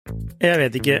Jeg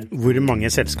vet ikke hvor mange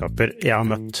selskaper jeg har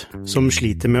møtt som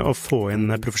sliter med å få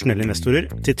inn profesjonelle investorer,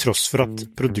 til tross for at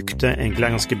produktet egentlig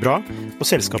er ganske bra, og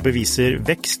selskapet viser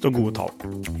vekst og gode tall.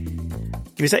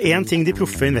 Hvis det er en ting de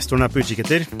proffe investorene er på utkikk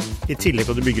etter, i tillegg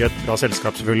til at du bygger et bra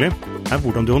selskap selvfølgelig, er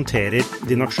hvordan du håndterer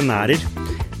dine aksjonærer,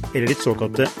 eller ditt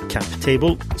såkalte cap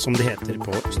table, som det heter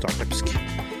på startupsk.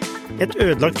 Et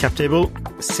ødelagt cap table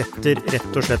setter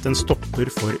rett og slett en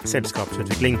stopper for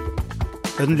selskapsutvikling.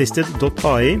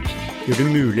 Unlisted.ai gjør det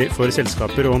mulig for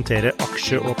selskaper å håndtere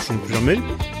aksje- og opsjonsprogrammer,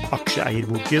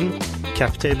 aksjeeierboken,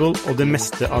 captable og det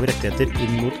meste av rettigheter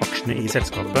inn mot aksjene i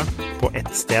selskapet på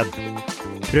ett sted.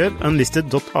 Prøv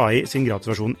Unlisted.ai sin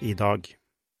gratisversjon i dag.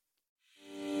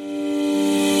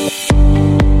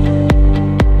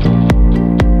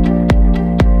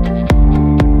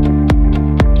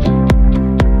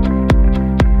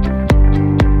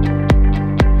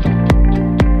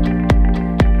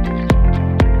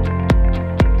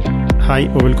 Hei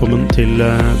og velkommen til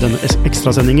denne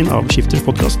ekstrasendingen av Skifters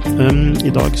podcast.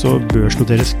 I dag så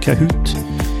børsnoteres Kahoot.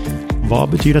 Hva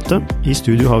betyr dette? I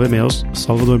studio har vi med oss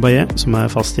Salvador Baye, som er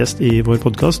fast gjest i vår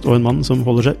podcast, og en mann som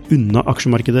holder seg unna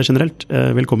aksjemarkedet generelt.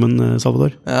 Velkommen,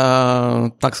 Salvador.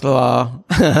 Takk skal du ha,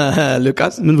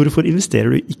 Lukas. Men hvorfor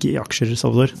investerer du ikke i aksjer,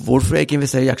 Salvador? Hvorfor jeg ikke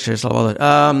investerer i aksjer, Salvador?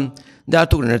 Det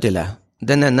er to grunner til det.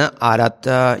 Den ene er at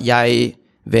jeg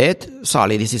vet,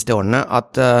 særlig de siste årene,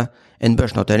 at en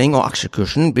børsnotering og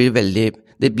aksjekursen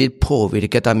blir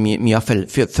påvirket av mye av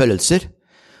følelser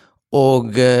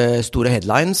og store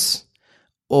headlines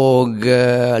og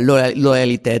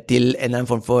lojalitet til en eller annen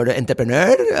form for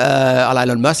entreprenør, eller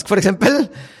Elon Musk for eksempel,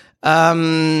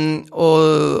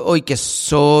 og ikke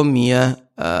så mye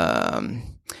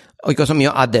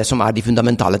av det som er de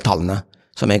fundamentale tallene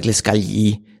som egentlig skal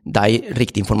gi deg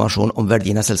riktig informasjon om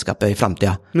verdien av selskapet i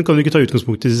fremtiden. Men kan du ikke ta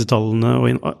utgangspunkt i disse tallene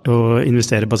og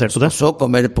investere basert på det? Så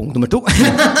kommer punkt nummer 2.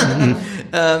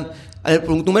 Eller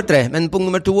punkt nummer 3. Men punkt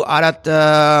nummer 2 er at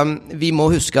vi må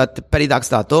huske at per i dags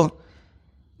dato,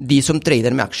 de som trader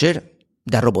med aksjer,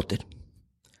 det er roboter,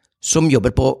 som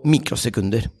jobber på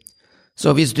mikrosekunder.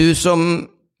 Så hvis du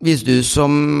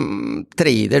som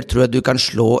trader tror at du kan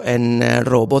slå en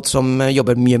robot som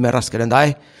jobber mye mer raskere enn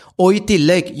deg, og i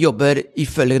tillegg jobber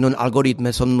ifølge noen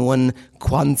algoritmer som noen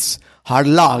quants har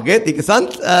laget, ikke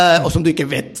sant? Og som du ikke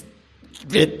vet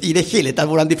i det hele tatt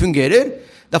hvordan de fungerer,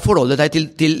 da forholder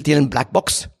deg til en black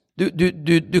box.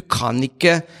 Du kan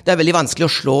ikke, det er veldig vanskelig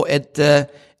å slå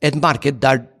et marked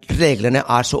der reglene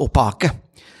er så opake.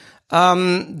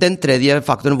 Den tredje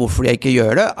faktoren hvorfor jeg ikke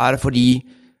gjør det, er fordi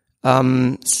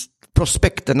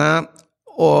prospektene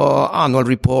og annual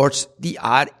reports, de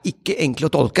er ikke enkle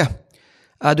å tolke.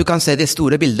 Du kan se det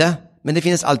store bildet, men det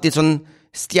finnes alltid sånn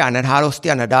stjerner her og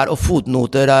stjerner der, og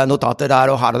notater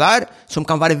der og her og der, som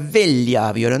kan være veldig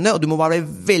avgjørende, og du må være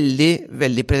veldig,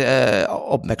 veldig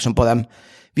oppmerksom på dem.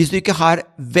 Hvis du ikke har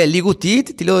veldig god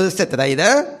tid til å sette deg i det,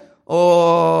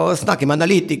 og snakke med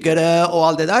analytikere og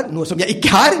alt det der, noe som jeg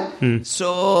ikke har,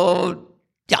 så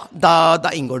ja,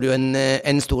 da inngår du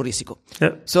en stor risiko.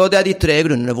 Ja. Så det er de 3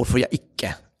 grunnene hvorfor jeg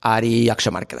ikke er i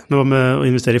aksjemarkedet. Men hva med å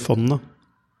investere i fond da?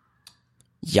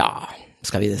 Ja,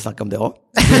 skal vi snakke om det også?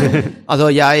 Altså,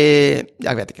 jeg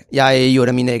vet ikke. Jeg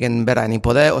gjorde min egen beregning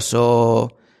på det, og så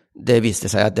det viste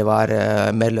seg at det var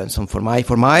mer lønnsomt for meg,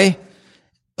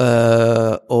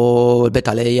 å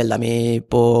betale gjelda mi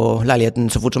på leiligheten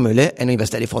så fort som mulig, enn å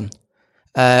investere i fond.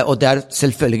 Og det er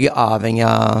selvfølgelig avhengig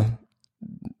av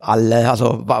alle,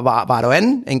 altså hver og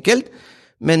en, enkelt,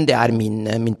 men det er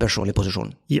min personlige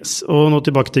posisjon. Yes, og nå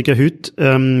tilbake til Kahoot.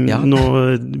 Nå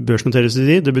børsnoteres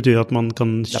de, det betyr at man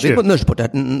kan kjøpe... Det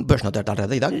er børsnotert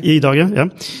allerede i dag. I dag, ja.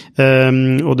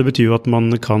 Og det betyr jo at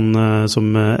man kan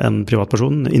som en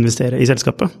privatperson investere i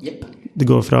selskapet. Yep. Det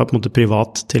går fra på en måte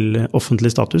privat til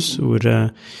offentlig status, hvor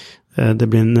det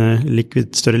blir en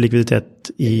større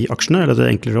likviditet i aksjene,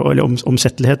 eller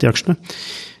omsettelighet i aksjene.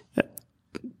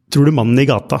 Tror du mannen i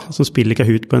gata som spiller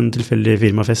Kahoot på en tilfeldig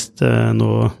firmafest nå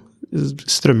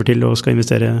strømmer til og skal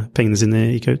investere pengene sine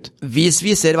i Kahoot? Hvis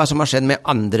vi ser hva som har skjedd med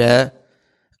andre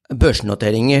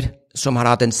børsnoteringer som har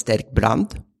hatt en sterk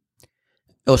brand,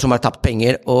 og som har tapt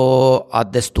penger, og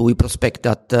at det stod i prospektet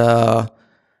at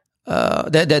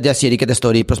jeg sier ikke det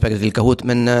står i prospektet til Kahoot,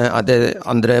 men at det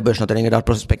andre børsnoteringer der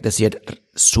prospektet sier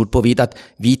sort på hvitt at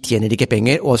vi tjener ikke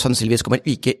penger, og sannsynligvis kommer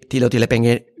ikke til å tjene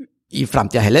penger i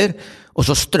fremtiden heller, og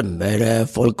så strømmer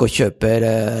folk og kjøper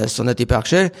sånne type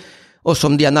aksjer. Og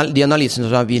som de analysene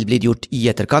som vil bli gjort i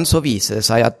etterkant, så viser det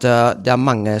seg at det er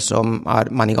mange som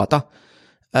er mann i gata.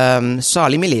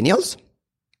 Særlig millennials,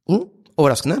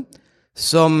 overraskende,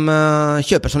 som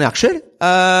kjøper sånne aksjer,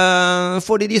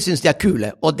 fordi de synes de er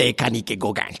kule, og det kan ikke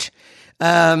gå gærent.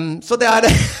 Så det er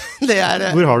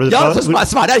Hvor har du det fra? Ja,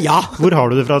 svaret er ja. Hvor har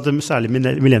du det fra at særlig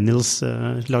millennials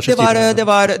lar seg styre? Det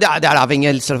er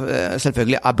avhengig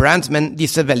selvfølgelig av brands, men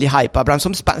disse veldig hypa brands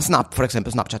som Snap, for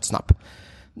eksempel Snapchat Snap.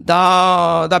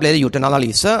 Da ble det gjort en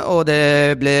analyse, og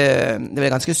det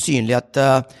ble ganske synlig at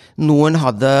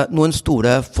noen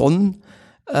store fond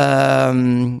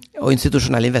og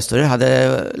institusjonelle investorer hadde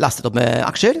lastet opp med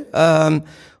aksjer,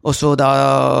 og så da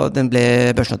den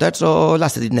ble børsnotert, så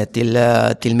lastet de ned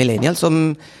til millennials,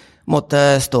 som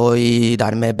måtte stå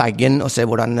der med bagen og se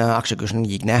hvordan aksjekursen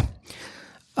gikk ned.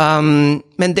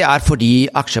 Men det er fordi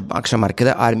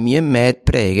aksjemarkedet er mye mer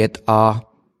preget av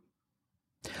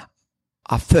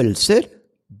følelser,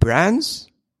 brands,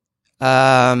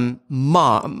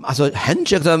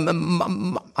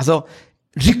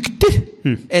 rykter,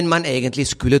 enn man egentlig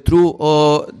skulle tro.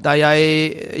 Og da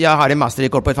jeg har en master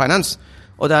i corporate finance,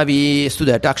 og da vi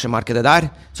studerte aksjemarkedet der,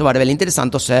 så var det veldig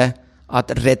interessant å se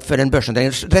at rett før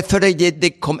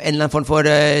det kom en eller annen form for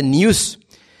news,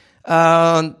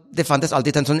 det fantes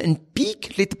alltid en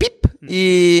peak, litt pip,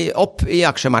 opp i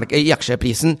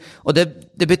aksjeprisen. Og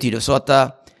det betyr jo så at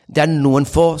det er noen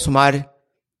få som har,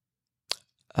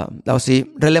 la oss si,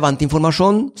 relevant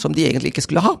informasjon som de egentlig ikke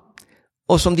skulle ha,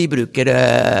 og som de bruker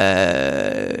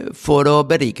for å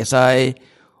berike seg,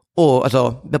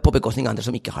 på bekostning av andre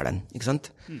som ikke har den, ikke sant?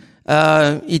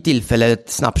 I tilfelle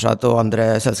Snapchat og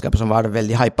andre selskaper som var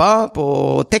veldig hypa på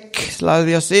tech, la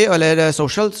oss si, eller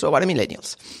social, så var det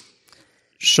millennials.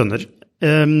 Skjønner.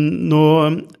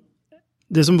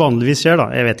 Det som vanligvis skjer da,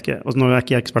 jeg vet ikke, nå er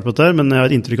ikke jeg ekspert på dette, men jeg har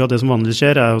et inntrykk av at det som vanligvis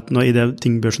skjer er at når i det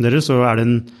ting børsnoterer,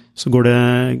 så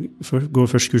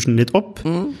går først kursen litt opp,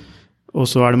 og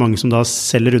så er det mange som da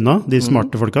selger unna, de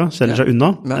smarte folka selger seg unna,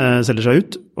 selger seg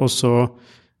ut, og så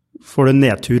får du en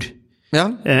nedtur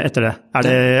etter det.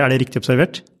 Er det riktig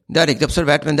observert? Det er riktig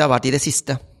observert, men det har vært i det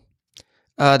siste.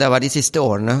 Det har vært de siste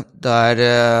årene, der...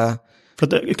 For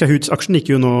at Kahoots-aksjen gikk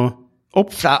jo nå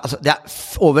opp? Det er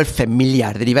over 5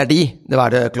 milliarder i verdi. Det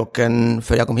var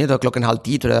før jeg kom hit, det var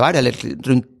 9:30, tror jeg det var, eller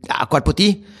rundt kvart på 10.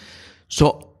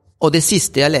 Og det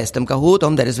siste jeg leste om Kahoot,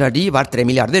 om deres verdi, var 3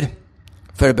 milliarder.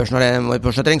 Før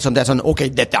børsnotering, så det er sånn,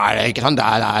 ok, dette er ikke sånn, det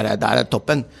er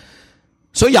toppen.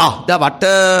 Så ja, det har vært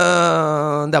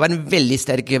en veldig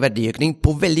sterk verdiøkning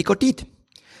på veldig kort tid.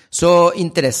 Så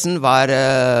interessen var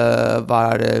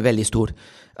veldig stor.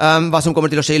 Hva som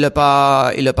kommer til å skje i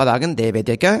løpet av dagen, det vet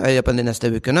jeg ikke. I løpet av de neste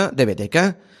ukene, det vet jeg ikke.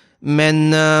 Men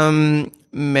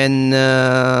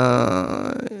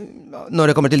når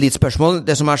det kommer til ditt spørsmål,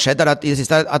 det som har skjedd er at i det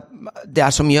siste at det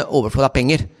er så mye overflod av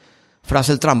penger fra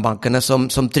sentralbankene som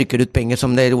trykker ut penger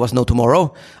som there was no tomorrow,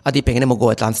 at de pengene må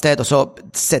gå et eller annet sted, og så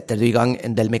setter du i gang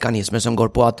en del mekanismer som går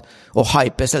på at å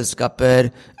hype selskaper.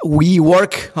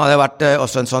 WeWork hadde vært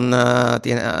også en sånn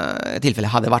tilfelle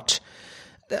hadde vært.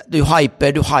 Du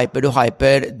hyper,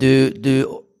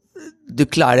 du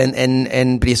klarer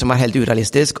en pris som er helt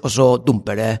urealistisk, og så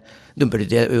dumper du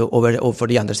det overfor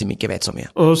de andre som ikke vet så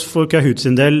mye. Og for Kahoot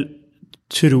sin del,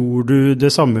 tror du det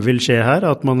samme vil skje her,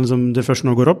 at man det først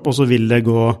nå går opp, og så vil det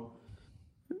gå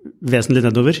vesentlig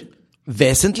nedover?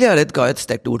 Vesentlig er et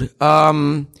sterkt ord.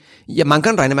 Man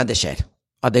kan regne med at det skjer,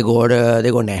 at det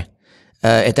går ned.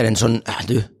 Etter en sånn,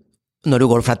 når du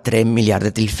går fra 3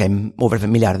 milliarder til over 5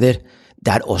 milliarder,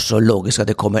 det er også logisk at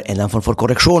det kommer en eller annen form for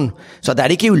korreksjon. Så det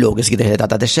er ikke ulogisk i det hele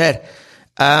tatt at det skjer.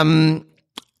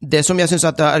 Det som jeg synes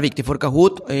at er viktig for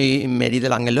Kahoot, mer i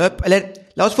det lange løp,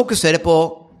 eller la oss fokusere på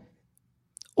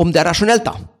om det er rasjonelt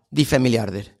da, de 5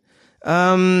 milliarder.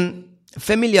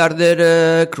 5 milliarder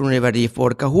kroner i verdi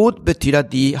for Kahoot betyr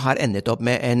at de har endet opp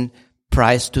med en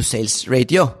price to sales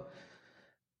ratio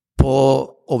på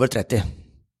over 30.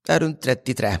 Det er rundt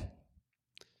 33.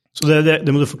 Så det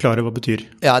må du forklare hva det betyr.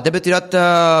 Ja, det betyr at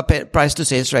price to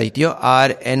sales ratio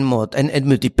er en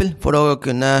multiple for å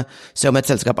kunne se om et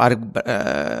selskap er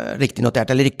riktig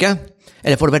notert eller ikke,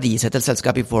 eller for å verdisette et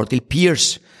selskap i forhold til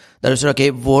peers. Der du sier, ok,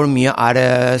 hvor mye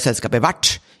er selskapet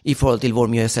verdt i forhold til hvor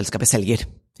mye selskapet selger,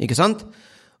 ikke sant?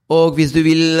 Og hvis du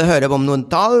vil høre om noen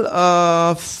tall,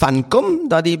 Fancom,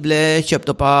 da de ble kjøpt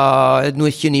opp av,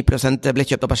 29% ble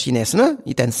kjøpt opp av kineserne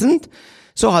i Tencent,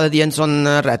 så hadde de en sånn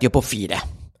ratio på 4.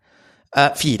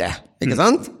 4, ikke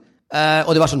sant?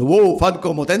 Og det var sånn, wow,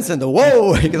 Fancom og Tencent,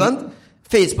 wow, ikke sant?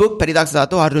 Facebook per i dags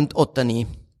dato har rundt 8-9.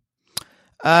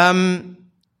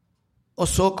 Og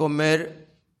så kommer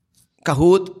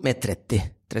Kahoot med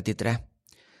 33.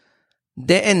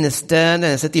 Det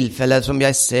eneste tilfellet som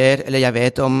jeg ser, eller jeg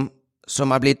vet om, som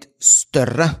har blitt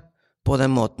større på den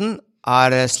måten,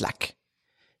 er Slack.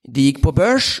 De gikk på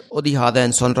børs, og de hadde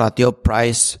en sånn ratio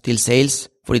price til sales,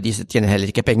 fordi de tjener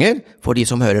heller ikke penger. For de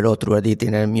som hører og tror at de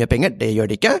tjener mye penger, det gjør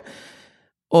de ikke.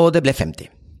 og det ble 50.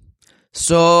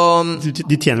 Så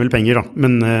De tjener vel penger da,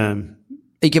 men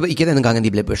ikke denne gangen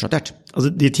de ble børsnotert. altså,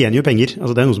 de tjener jo penger,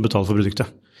 altså det noen som betaler for produktet.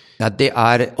 Ja, det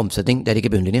omsetning, det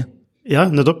ikke bunnlinje. Ja,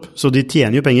 nettopp. Så de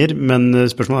tjener jo penger, men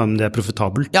spørsmålet om det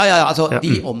profittabelt. Ja, altså,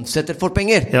 de omsetter for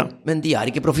penger, men de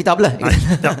ikke profitable.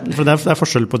 Ja, for det er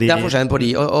forskjell på de. Det forskjellen på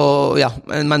de, og ja,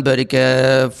 man bør ikke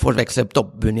forveksle på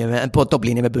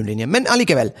topplinje med bunnlinje, men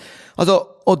allikevel. Altså,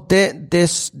 og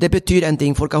det betyr en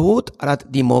ting for Kahoot, at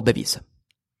de må bevise.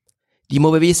 De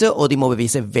må bevise, og de må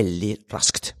bevise veldig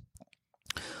raskt.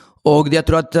 Og jeg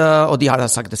tror og de har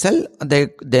sagt det selv,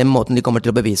 den måten de kommer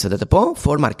til å bevise dette på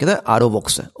for markedet å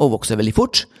vokse, og vokse veldig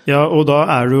fort. Ja, og da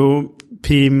det jo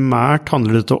primært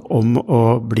handler det om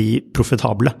å bli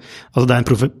profitable. Altså det en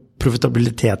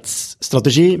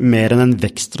profitabilitetsstrategi mer enn en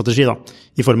vekststrategi da,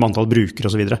 i form av antall brukere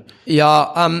og så videre. Ja,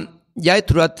 jeg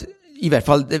tror i hvert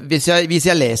fall, hvis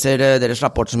jeg leser deres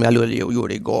rapport som jeg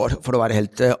gjorde i går, for å være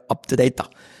helt up to date da,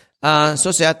 så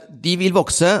ser jeg at de vil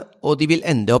vokse, og de vil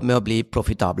ende opp med å bli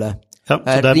profitable. Ja,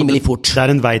 rimelig fort. Det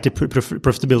en vei til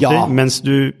profitability, mens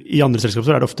i andre selskaper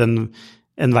så det ofte en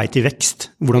vei til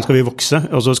vekst. Hvordan skal vi vokse?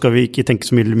 Og så skal vi ikke tenke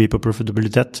så mye på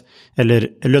profitabilitet, eller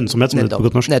lønnsomhet, som det på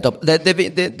godt norsk. Nettopp.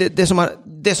 Det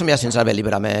som jeg synes veldig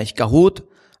bra med Kahoot,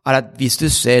 at hvis du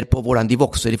ser på hvordan de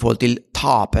vokser i forhold til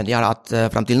tapen de har hatt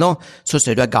frem til nå, så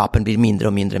ser du at gapen blir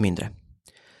mindre og mindre og mindre.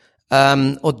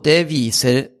 Og det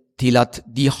viser til at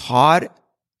de har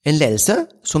en ledelse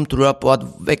som tror på at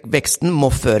veksten må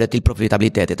føre til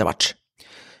profitabilitet etter hvert.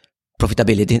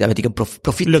 Profitability, jeg vet ikke,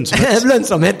 profit.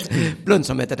 Lønnsomhet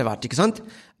etter hvert, ikke sant?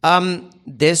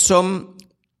 Det som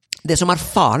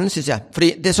faren, synes jeg,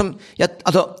 fordi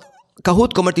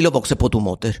Kahoot kommer til å vokse på 2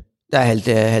 måter. Det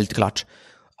helt klart.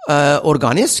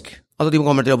 Organisk, altså de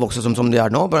kommer til å vokse som de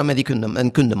nå, bare med den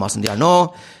kundemassen de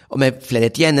nå, og med flere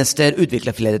tjenester,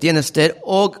 utvikle flere tjenester,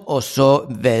 og også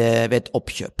ved et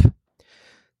oppkjøp.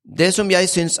 Det som jeg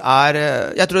synes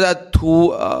jeg tror det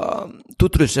to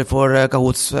trusler for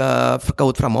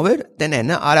Kahoot fremover. Den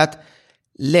ene at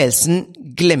ledelsen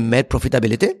glemmer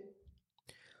profitability,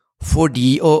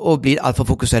 og blir alt for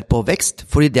fokusert på vekst,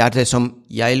 fordi det det som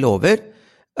jeg lover.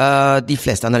 De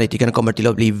fleste analytikerne kommer til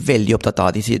å bli veldig opptatt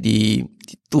av de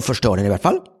 2 første årene i hvert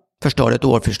fall. 2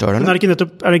 år første årene. Men det ikke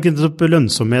nettopp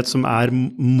lønnsomhet som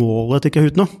målet til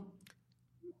Kahoot nå?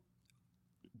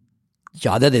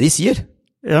 Ja, det de sier.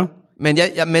 Ja. Men de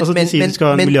sier de skal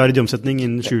ha 1 milliard i omsetning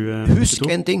innen 2022. Husk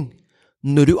en ting.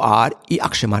 Når du i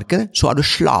aksjemarkedet, så du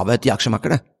slave til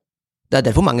aksjemarkedet. Det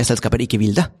derfor mange selskaper ikke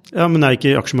vil det. Ja, men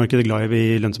ikke aksjemarkedet glad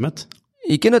i lønnsomhet?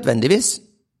 Ikke nødvendigvis.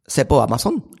 Se på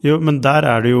Amazon. Jo, men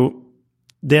der det jo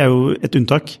et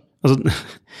unntak. Altså.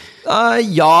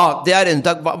 Ja, det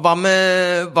unntak.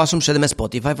 Hva som skjedde med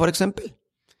Spotify, for eksempel?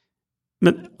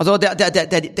 Men, altså,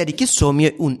 det ikke så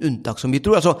mye unntak som vi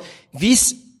tror. Altså,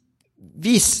 hvis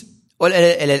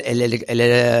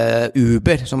eller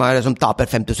Uber, som taper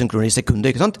 5.000 kroner i sekunder,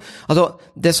 ikke sant? Altså,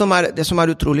 det som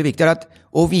utrolig viktig at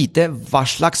å vite hva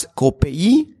slags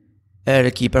KPI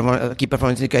Key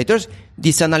Performance Indicators,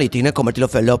 disse analytikerne kommer til å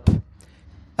følge opp.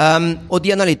 Og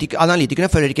de analytikerne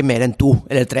følger ikke mer enn 2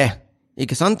 eller 3,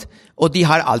 ikke sant? Og de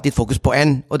har alltid fokus på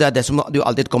 1, og det det som du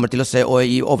alltid kommer til å se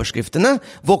i overskriftene,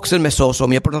 vokser med så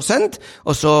mye prosent,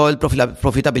 og så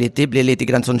profitability blir litt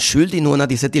grann sånn skjult i noen av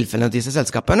disse tilfellene av disse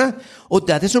selskapene, og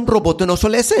det det som roboten også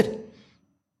leser.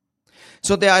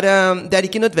 Så det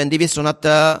ikke nødvendigvis sånn at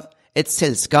et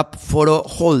selskap for å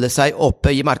holde seg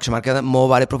oppe i markedsmarkedet må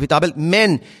være profitabelt,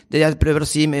 men det jeg prøver å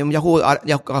si om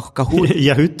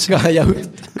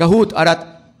Kahoot at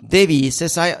det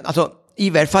viser seg, altså i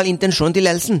hvert fall intensjonen til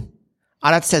ledelsen,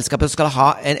 at selskapet skal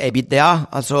ha en EBITDA,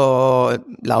 altså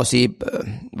la oss si,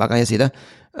 hva kan jeg si det?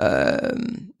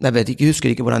 Jeg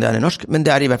husker ikke hvordan det i norsk, men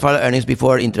det i hvert fall earnings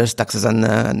before interest, taxes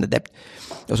and debt,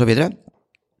 og så videre.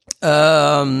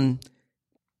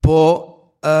 På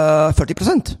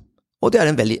 40%. Og det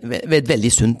et veldig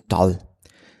sunt tall.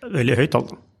 Veldig høyt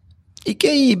tall.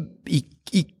 Ikke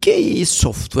i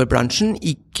softwarebransjen,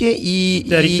 ikke i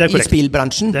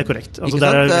spillbransjen. Det korrekt. Altså,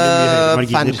 der veldig mye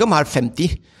marginer. Fancom har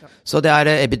 50. Så det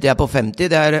EBITDA på 50,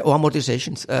 og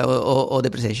amortizations, og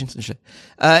depreciations.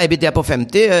 EBITDA på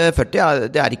 50, 40,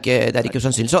 det ikke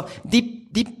sannsynlig. Så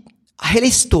hele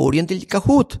historien til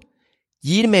Kahoot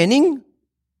gir mening,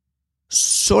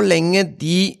 så lenge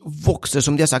de vokser,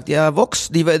 som de har sagt,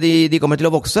 de kommer til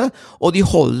å vokse, og de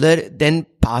holder den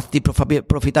path til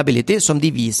profitability som de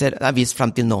har vist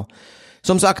frem til nå.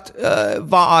 Som sagt,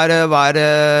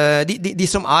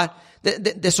 det som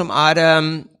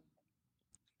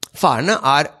farene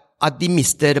at de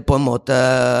mister på en måte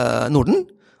Norden,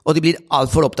 og de blir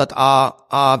alt for opptatt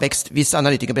av vekst hvis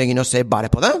analytikere begynner å se bare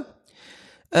på det.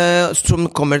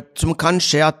 som kan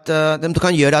skje at de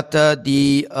kan gjøre at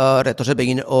de rett og slett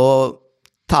begynner å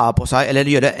ta på seg,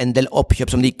 eller gjøre en del oppkjøp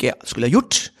som de ikke skulle ha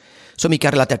gjort, som ikke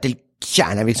er relatert til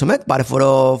kjernevirksomhet, bare for å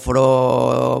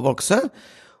vokse,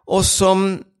 og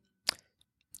som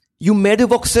jo mer du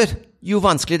vokser, jo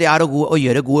vanskeligere det er å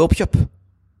gjøre gode oppkjøp.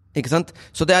 Ikke sant?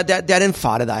 Så det er en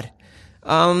fare der.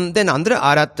 Den andre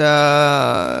er at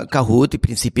Kahoot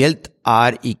prinsipielt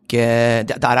er ikke,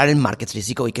 der er en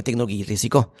markedsrisiko, ikke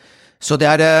teknologirisiko. Så det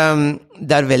er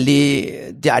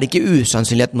ikke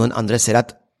usannsynlig at noen andre ser at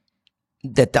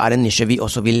dette er en nisje vi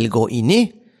også vil gå inn i.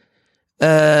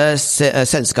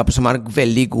 Selskaper som har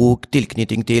veldig god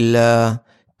tilknytning til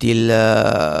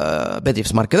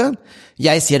bedriftsmarkedet.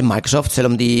 Jeg sier Microsoft, selv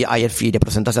om de eier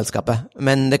 4% av selskapet,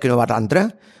 men det kunne vært andre,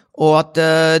 og at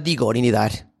de går inn i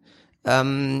der.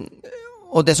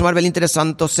 Og det som er veldig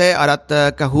interessant å se er at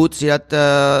Kahoot sier at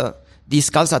de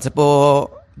skal satse på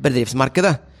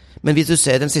bedriftsmarkedet, men hvis du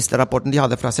ser den siste rapporten de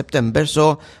hadde fra september,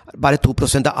 så bare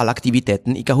 2% av all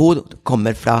aktiviteten i Kahoot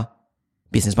kommer fra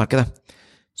businessmarkedet.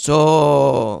 Så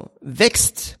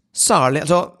vekst, særlig,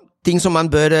 altså ting som man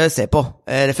bør se på,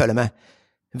 eller følge med.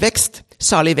 Vekst,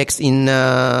 særlig vekst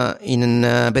innen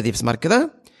bedriftsmarkedet.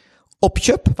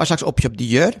 Oppkjøp, hva slags oppkjøp de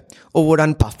gjør, og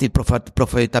hvordan path til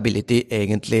profitability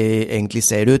egentlig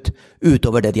ser ut,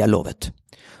 utover det de har lovet.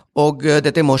 Og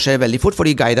dette må skje veldig fort,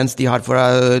 fordi guidance de har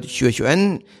fra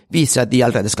 2021 viser at de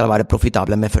allerede skal være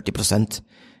profitable med 40%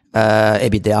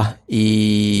 EBITDA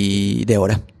i det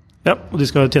året. Ja, og de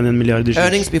skal tjene 1 milliard i 2022.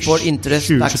 Earnings before interest,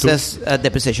 taxes,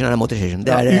 depreciation and amortization.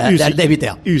 Det er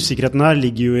EBITDA. Usikkerheten her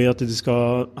ligger jo i at de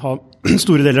skal ha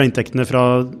store deler av inntektene fra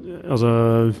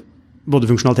både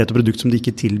funksjonalitet og produkt som de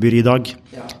ikke tilbyr i dag.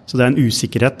 Ja. Så det er en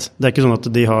usikkerhet. Det er ikke sånn at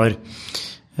de har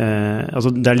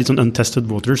det er litt sånn untested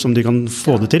waters om de kan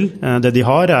få det til. Det de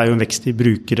har er jo en vekst i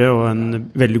brukere og en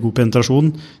veldig god penetrasjon,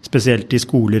 spesielt i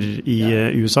skoler i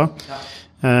USA. Ja.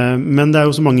 Men det er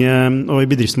jo så mange, og i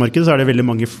bedriftsmarkedet så er det veldig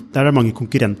mange, der er det mange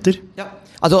konkurrenter. Ja.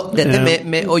 Altså dette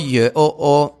med å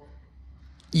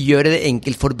gjøre det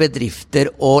enkelt for bedrifter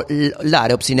å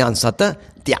lære opp sine ansatte,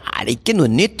 det er ikke noe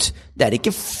nytt. Det er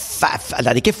ikke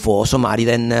få som er i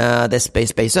det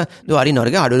spacet. Du har i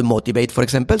Norge, har du Motivate for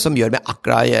eksempel, som gjør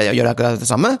akkurat det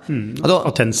samme.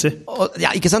 Og Tensi. Ja,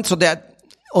 ikke sant? Så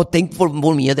og tenk hvor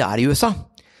mye det er i USA.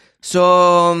 Så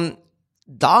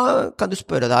da kan du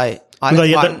spørre deg, er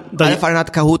det erfaren at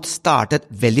Kahoot startet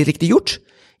veldig riktig gjort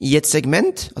i et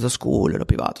segment, altså skoler og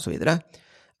privat og så videre,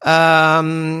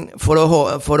 for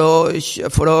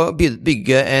å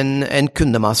bygge en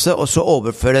kundemasse, og så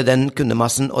overføre den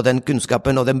kundemassen og den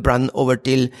kunnskapen og den brand over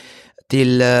til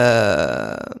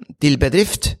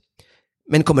bedrift,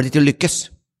 men kommer de til å lykkes,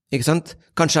 ikke sant?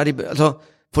 Kanskje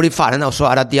fordi faren også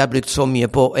er at de har brukt så mye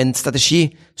på en strategi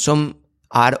som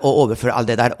er å overføre alt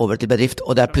det der over til bedrift,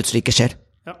 og det plutselig ikke skjer.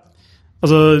 Ja.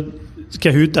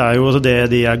 Kahoot er jo,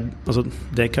 det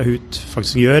Kahoot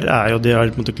faktisk gjør, er jo de har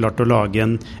på en måte klart å lage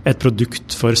et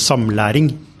produkt for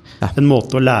samlæring. Ja. En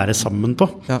måte å lære sammen på.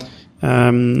 Ja.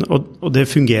 Og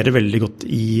det fungerer veldig godt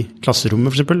i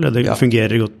klasserommet, for eksempel. Det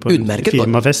fungerer godt på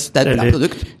firmafest. Det er et bra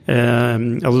produkt.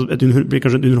 Det blir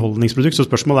kanskje et underholdningsprodukt, så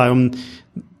spørsmålet er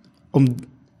om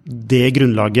det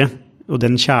grunnlaget og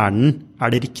den kjernen er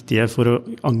det riktige for å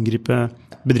angripe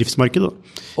bedriftsmarkedet.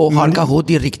 Og har Kahoot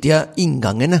de riktige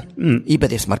inngangene i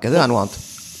bedriftsmarkedet, er noe annet?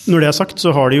 Når det er sagt, så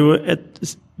har de jo et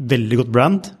veldig godt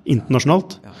brand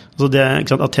internasjonalt. Ja.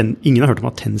 Ikke sant, ingen har hørt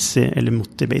om Tensi eller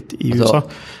Motivate i USA.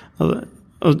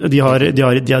 De har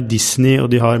Disney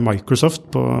og de har Microsoft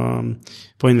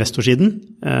på investorsiden,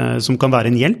 som kan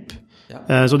være en hjelp.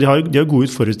 Ja. Så de har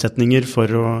gode forutsetninger for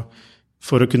å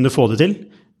kunne få det til.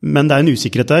 Men det er en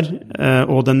usikkerhet der,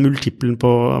 og den multiplen på,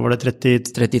 var det 33? Det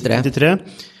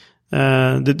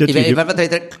tyder i hvert fall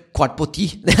 33 kvart på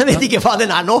 10. Jeg vet ikke hva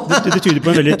den er nå. det tyder på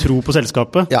en veldig tro på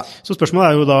selskapet. Ja. Så spørsmålet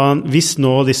er jo da, hvis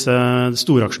nå disse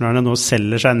storaksjonærene nå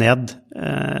selger seg ned,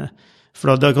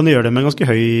 for da kan de gjøre det med en ganske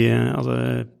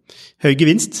høy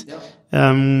gevinst. Ja.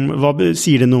 Hva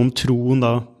sier det noe om troen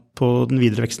da på den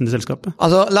videre veksten til selskapet?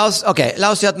 La oss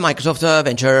si at Microsoft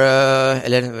Venture,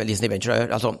 eller Disney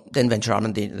Venture, altså den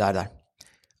venture-armen der.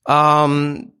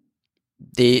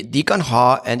 De kan ha,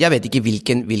 jeg vet ikke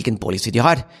hvilken policy de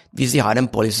har. Hvis de har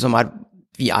en policy som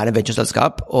vi er en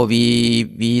venture-selskap, og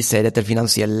vi ser etter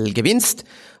finansiell gevinst,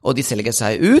 og de selger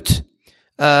seg ut,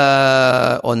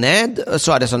 og ned,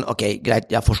 så er det sånn, ok, greit,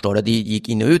 jeg forstår det, de gikk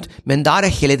inn og ut, men der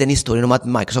er hele den historien om at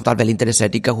Microsoft er veldig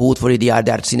interessert i Kahoot, fordi det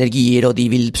er synergier, og de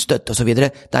vil støtte og så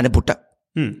videre, der er det borte.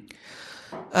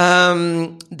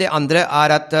 Det andre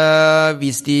at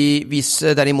hvis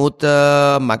derimot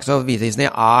Microsoft og Disney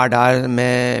der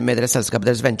med deres selskap,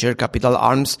 deres venture capital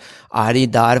arms, de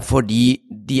der fordi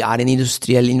de en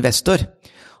industriell investor,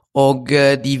 og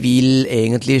de vil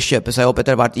egentlig kjøpe seg opp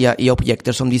etter hvert i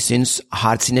objekter som de synes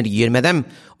har synergier med dem,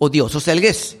 og de også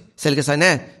selger seg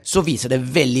ned, så viser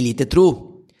det veldig lite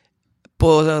tro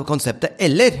på konseptet,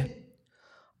 eller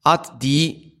at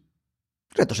de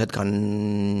rett og slett kan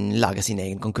lage sin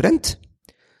egen konkurrent.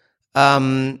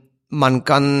 Man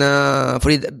kan,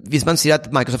 fordi hvis man sier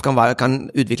at Microsoft kan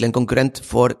utvikle en konkurrent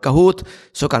for Kahoot,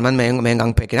 så kan man med en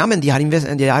gang peke, ja, men de har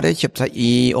kjøpt seg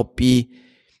opp i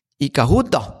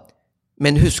Kahoot da.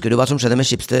 Men husker du hva som skjedde med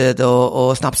Schibsted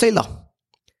og Snapsale da?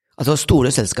 Altså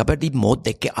store selskaper, de må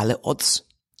dekke alle odds.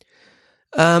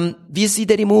 Hvis de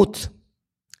derimot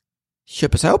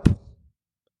kjøper seg opp,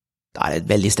 det et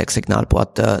veldig sterkt signal på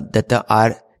at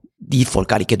de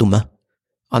folk ikke dumme.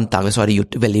 Antagelig så har de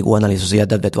gjort veldig god analyse og sier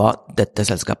at vet du hva, dette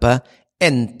selskapet,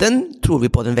 enten tror vi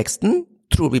på den veksten,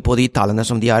 tror vi på de tallene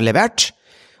som de har levert,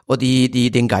 og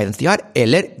den guidance de har,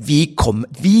 eller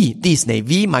Disney,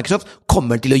 Microsoft,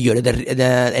 kommer til å gjøre det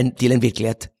til en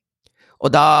virkelighet.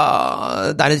 Og da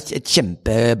det et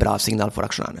kjempebra signal for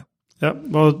aksjonærene. Ja,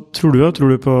 hva tror du da?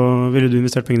 Ville du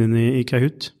investert pengene dine i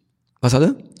Kahoot? Hva sa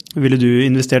du? Ville du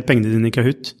investert pengene dine i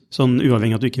Kahoot, sånn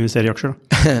uavhengig av at du ikke investerer i aksjer da?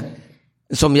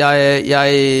 Som jeg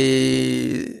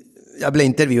ble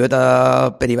intervjuet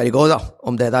av Perivar i går da,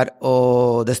 om det der,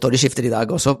 og det står i skifter i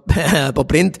dag også på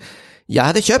print. Jeg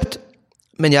hadde kjøpt,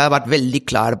 men jeg har vært veldig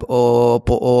klar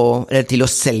til å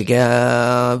selge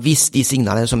hvis de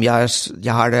signalene som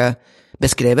jeg har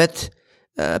beskrevet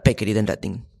peker i den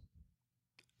retningen.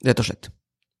 Rett og slett.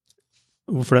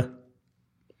 Hvorfor det?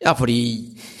 Ja, fordi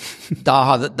da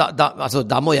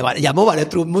må jeg må være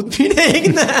tro mot mine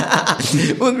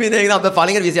egne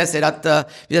anbefalinger. Hvis jeg ser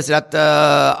at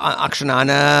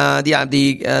aksjonærene, de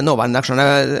nåværende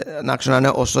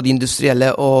aksjonærene, også de industrielle,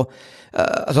 og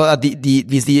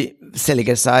hvis de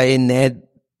selger seg ned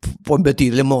på en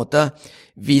betydelig måte,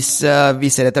 hvis vi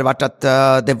ser etter hvert at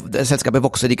selskapet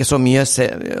vokser ikke så mye,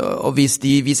 og hvis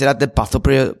vi ser at the path of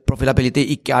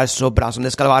profitability ikke så bra som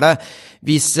det skal være,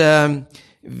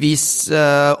 hvis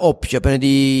oppkjøpene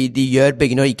de gjør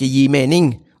begynner å ikke gi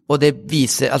mening, og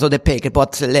det peker på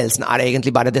at ledelsen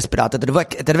egentlig bare desperat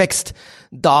etter vekst,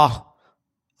 da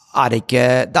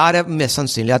det mest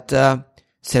sannsynlig at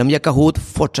selv om Kahoot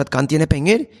fortsatt kan tjene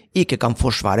penger, ikke kan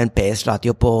forsvare en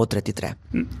PS-ratio på 33.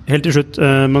 Helt til slutt,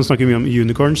 man snakker mye om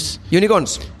unicorns.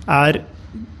 Unicorns. Er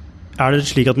det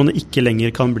slik at man ikke lenger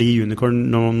kan bli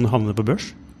unicorn når man havner på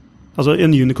børs? Altså,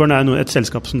 en unicorn et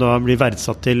selskap som da blir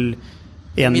verdsatt til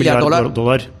 $1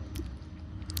 milliard.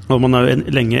 Og man har jo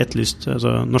lenge etterlyst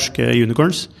norske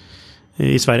unicorns.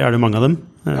 I Sverige det mange av dem.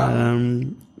 Ja.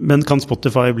 Men kan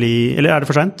Spotify bli, eller det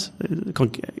for sent?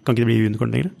 Kan ikke det bli unicorn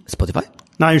lenger? Spotify?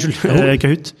 Nei, unnskyld,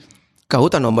 Kahoot.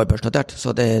 Kahoot nå bare børsnotert, så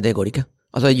det går ikke.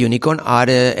 Altså, unicorn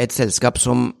et selskap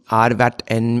som verdt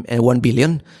 $1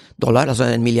 billion, altså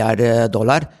 $1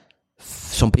 milliard,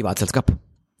 som privatselskap.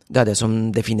 Det det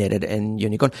som definerer en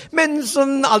unicorn. Men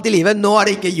som alt i livet, nå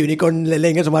det ikke unicorn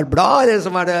lenger som bra, eller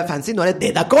som fancy, nå det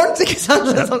datacorns, ikke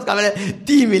sant? Som skal være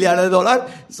 $10 milliarder.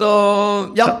 Så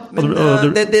ja, men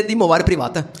de må være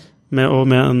private. Med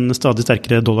en stadig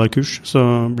sterkere dollarkurs,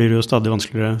 så blir det jo stadig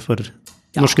vanskeligere for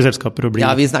norske selskaper å bli...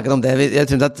 Ja, vi snakket om det. Jeg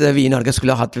synes at vi i Norge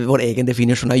skulle ha hatt vår egen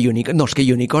definisjon av norske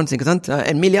unicorns, ikke sant?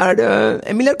 $1 milliard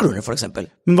kroner, for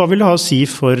eksempel. Men hva vil det ha å si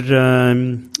for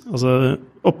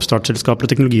oppstartsselskaper og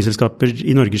teknologiselskaper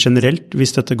i Norge generelt,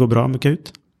 hvis dette går bra med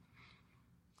Kahoot?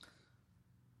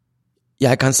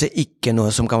 Jeg kan se ikke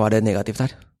noe som kan være negativt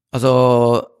her. Altså,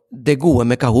 det gode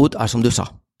med Kahoot som du sa,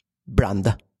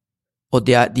 brandet. Og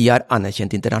de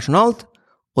anerkjent internasjonalt,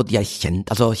 og de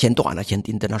kjent og anerkjent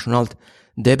internasjonalt.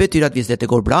 Det betyr at hvis dette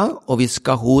går bra, og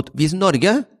hvis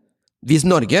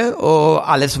Norge, og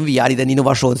alle som vi i den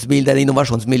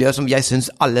innovasjonsmiljøet som jeg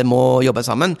synes alle må jobbe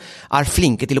sammen,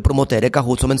 flinke til å promotere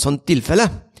Kahoot som en sånn tilfelle,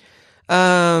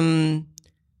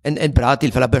 en bra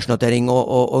tilfelle av børsnotering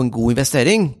og en god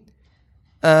investering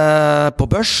på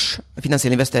børs,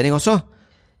 finansiell investering også,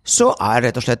 så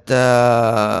rett og slett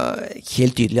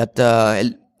helt tydelig at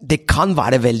det kan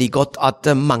være veldig godt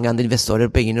at mange andre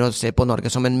investorer begynner å se på Norge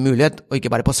som en mulighet, og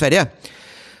ikke bare på Sverige.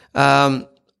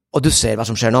 Og du ser hva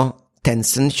som skjer nå.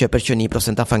 Tencent kjøper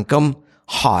 29% av Funcom,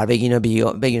 begynner å bli,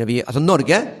 altså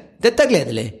Norge, dette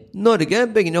gledelig. Norge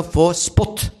begynner å få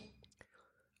spot.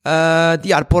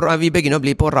 Vi begynner å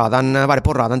være på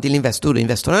radaren til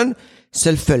investoren.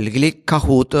 Selvfølgelig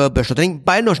Kahoot børsnotering.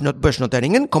 Bare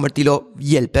børsnoteringen kommer til å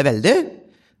hjelpe veldig.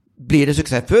 Blir det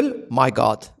suksessfull? My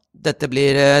God. dette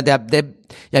blir,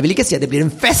 jeg vil ikke si at det blir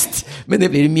en fest, men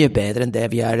det blir mye bedre enn det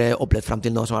vi har opplevd frem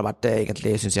til nå, som har vært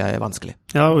egentlig, synes jeg, vanskelig.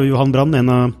 Ja, og Johan Brand,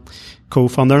 en av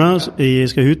co-founderne i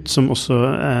Kahoot, som også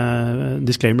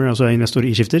disclaimer, altså er investor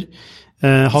i Skifter,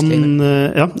 han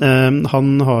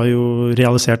har jo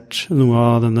realisert noe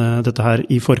av dette her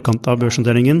i forkant av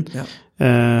børsnoteringen. Ja.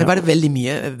 Men var det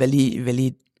veldig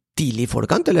tidlig i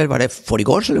forkant, eller var det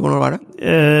forrige eller hvordan var det?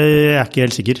 Jeg er ikke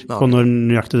helt sikker på når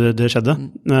nøyaktig det skjedde.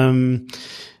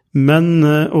 Men,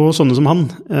 og sånne som han,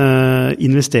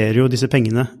 investerer jo disse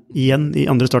pengene igjen i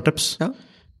andre startups,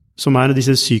 som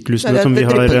disse syklusene som vi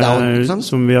har på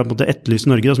en måte etterlyst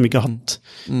i Norge, da, som vi ikke har hatt,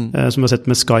 som vi har sett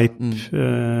med Skype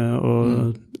og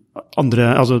andre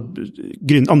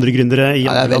gründere i andre land.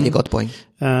 Det er veldig godt poeng.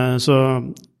 Så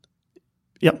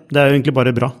ja, det er jo egentlig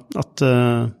bare bra at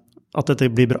dette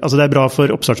blir bra. Altså det er bra for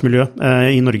oppstartsmiljøet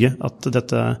i Norge at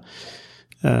dette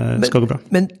skal gå bra.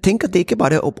 Men tenk at det ikke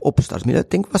bare er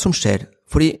oppstartsmiljøet. Tenk hva som skjer.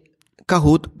 Fordi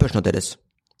Kahoot børsnoteres.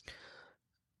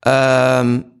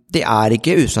 Det er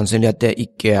ikke usannsynlig at det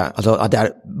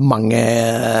er mange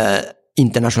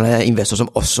internasjonale investorer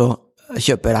som også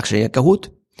kjøper aksjer i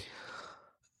Kahoot.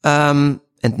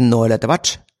 Enten nå eller etter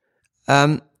hvert.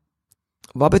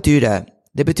 Hva betyr det?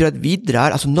 Det betyr at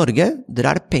Norge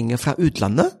drar penger fra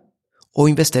utlandet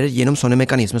og investerer gjennom sånne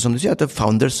mekanismer som du sier, at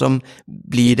founders som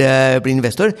blir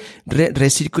investor,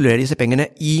 resirkulerer disse pengene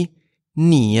i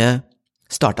nye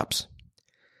startups.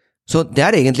 Så det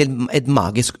er egentlig et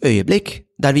magisk øyeblikk,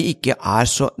 der vi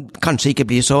kanskje ikke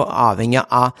blir så avhengig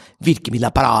av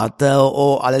virkemiddelapparatet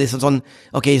og alle disse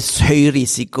høy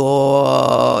risiko,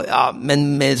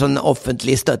 men med sånn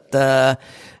offentlig støtte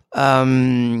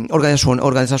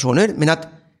organisasjoner, men at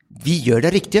vi gjør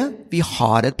det riktige, vi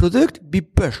har et produkt, vi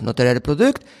børsnoterer et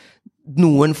produkt,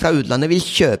 noen fra utlandet vil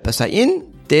kjøpe seg inn,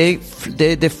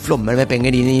 det flommer med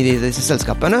penger inn i disse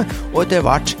selskapene, og etter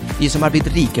hvert, de som har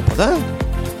blitt rike på det,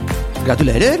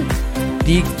 gratulerer,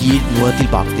 de gir noe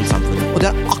tilbake til samfunnet. Og det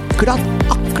er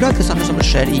akkurat det samme som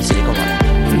skjer i Silicon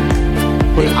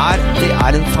Valley. Det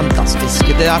er fantastiske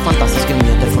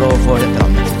nyheter for dette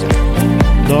landet.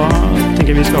 Da tenker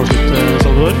jeg vi skal avslutte,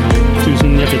 Salvador. Tusen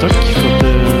hjertelig takk for at du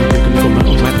kunne komme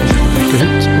og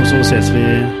så ses vi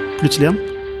plutselig igjen.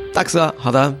 Takk skal du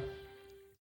ha.